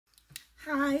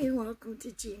Hi, and welcome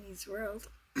to Jeannie's World.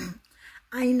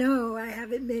 I know I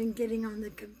haven't been getting on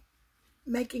the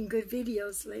making good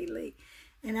videos lately,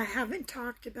 and I haven't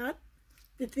talked about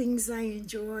the things I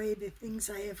enjoy, the things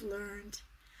I have learned.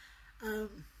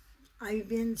 I've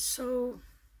been so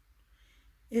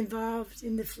involved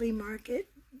in the flea market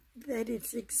that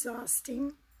it's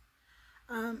exhausting.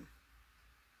 And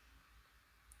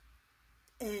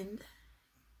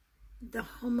the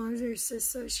Homeowners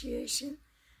Association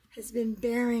has been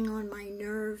bearing on my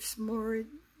nerves more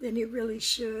than it really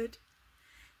should.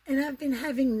 And I've been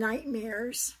having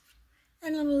nightmares,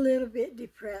 and I'm a little bit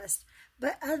depressed.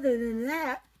 But other than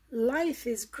that, life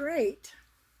is great.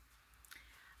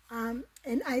 And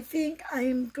I think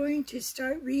I'm going to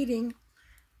start reading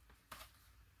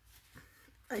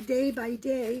a day by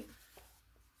day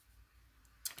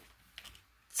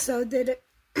so that it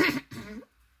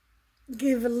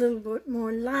give a little bit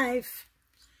more life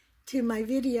to my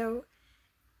video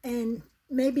and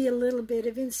maybe a little bit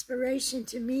of inspiration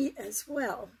to me as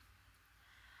well.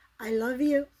 I love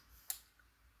you.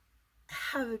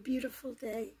 Have a beautiful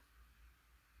day.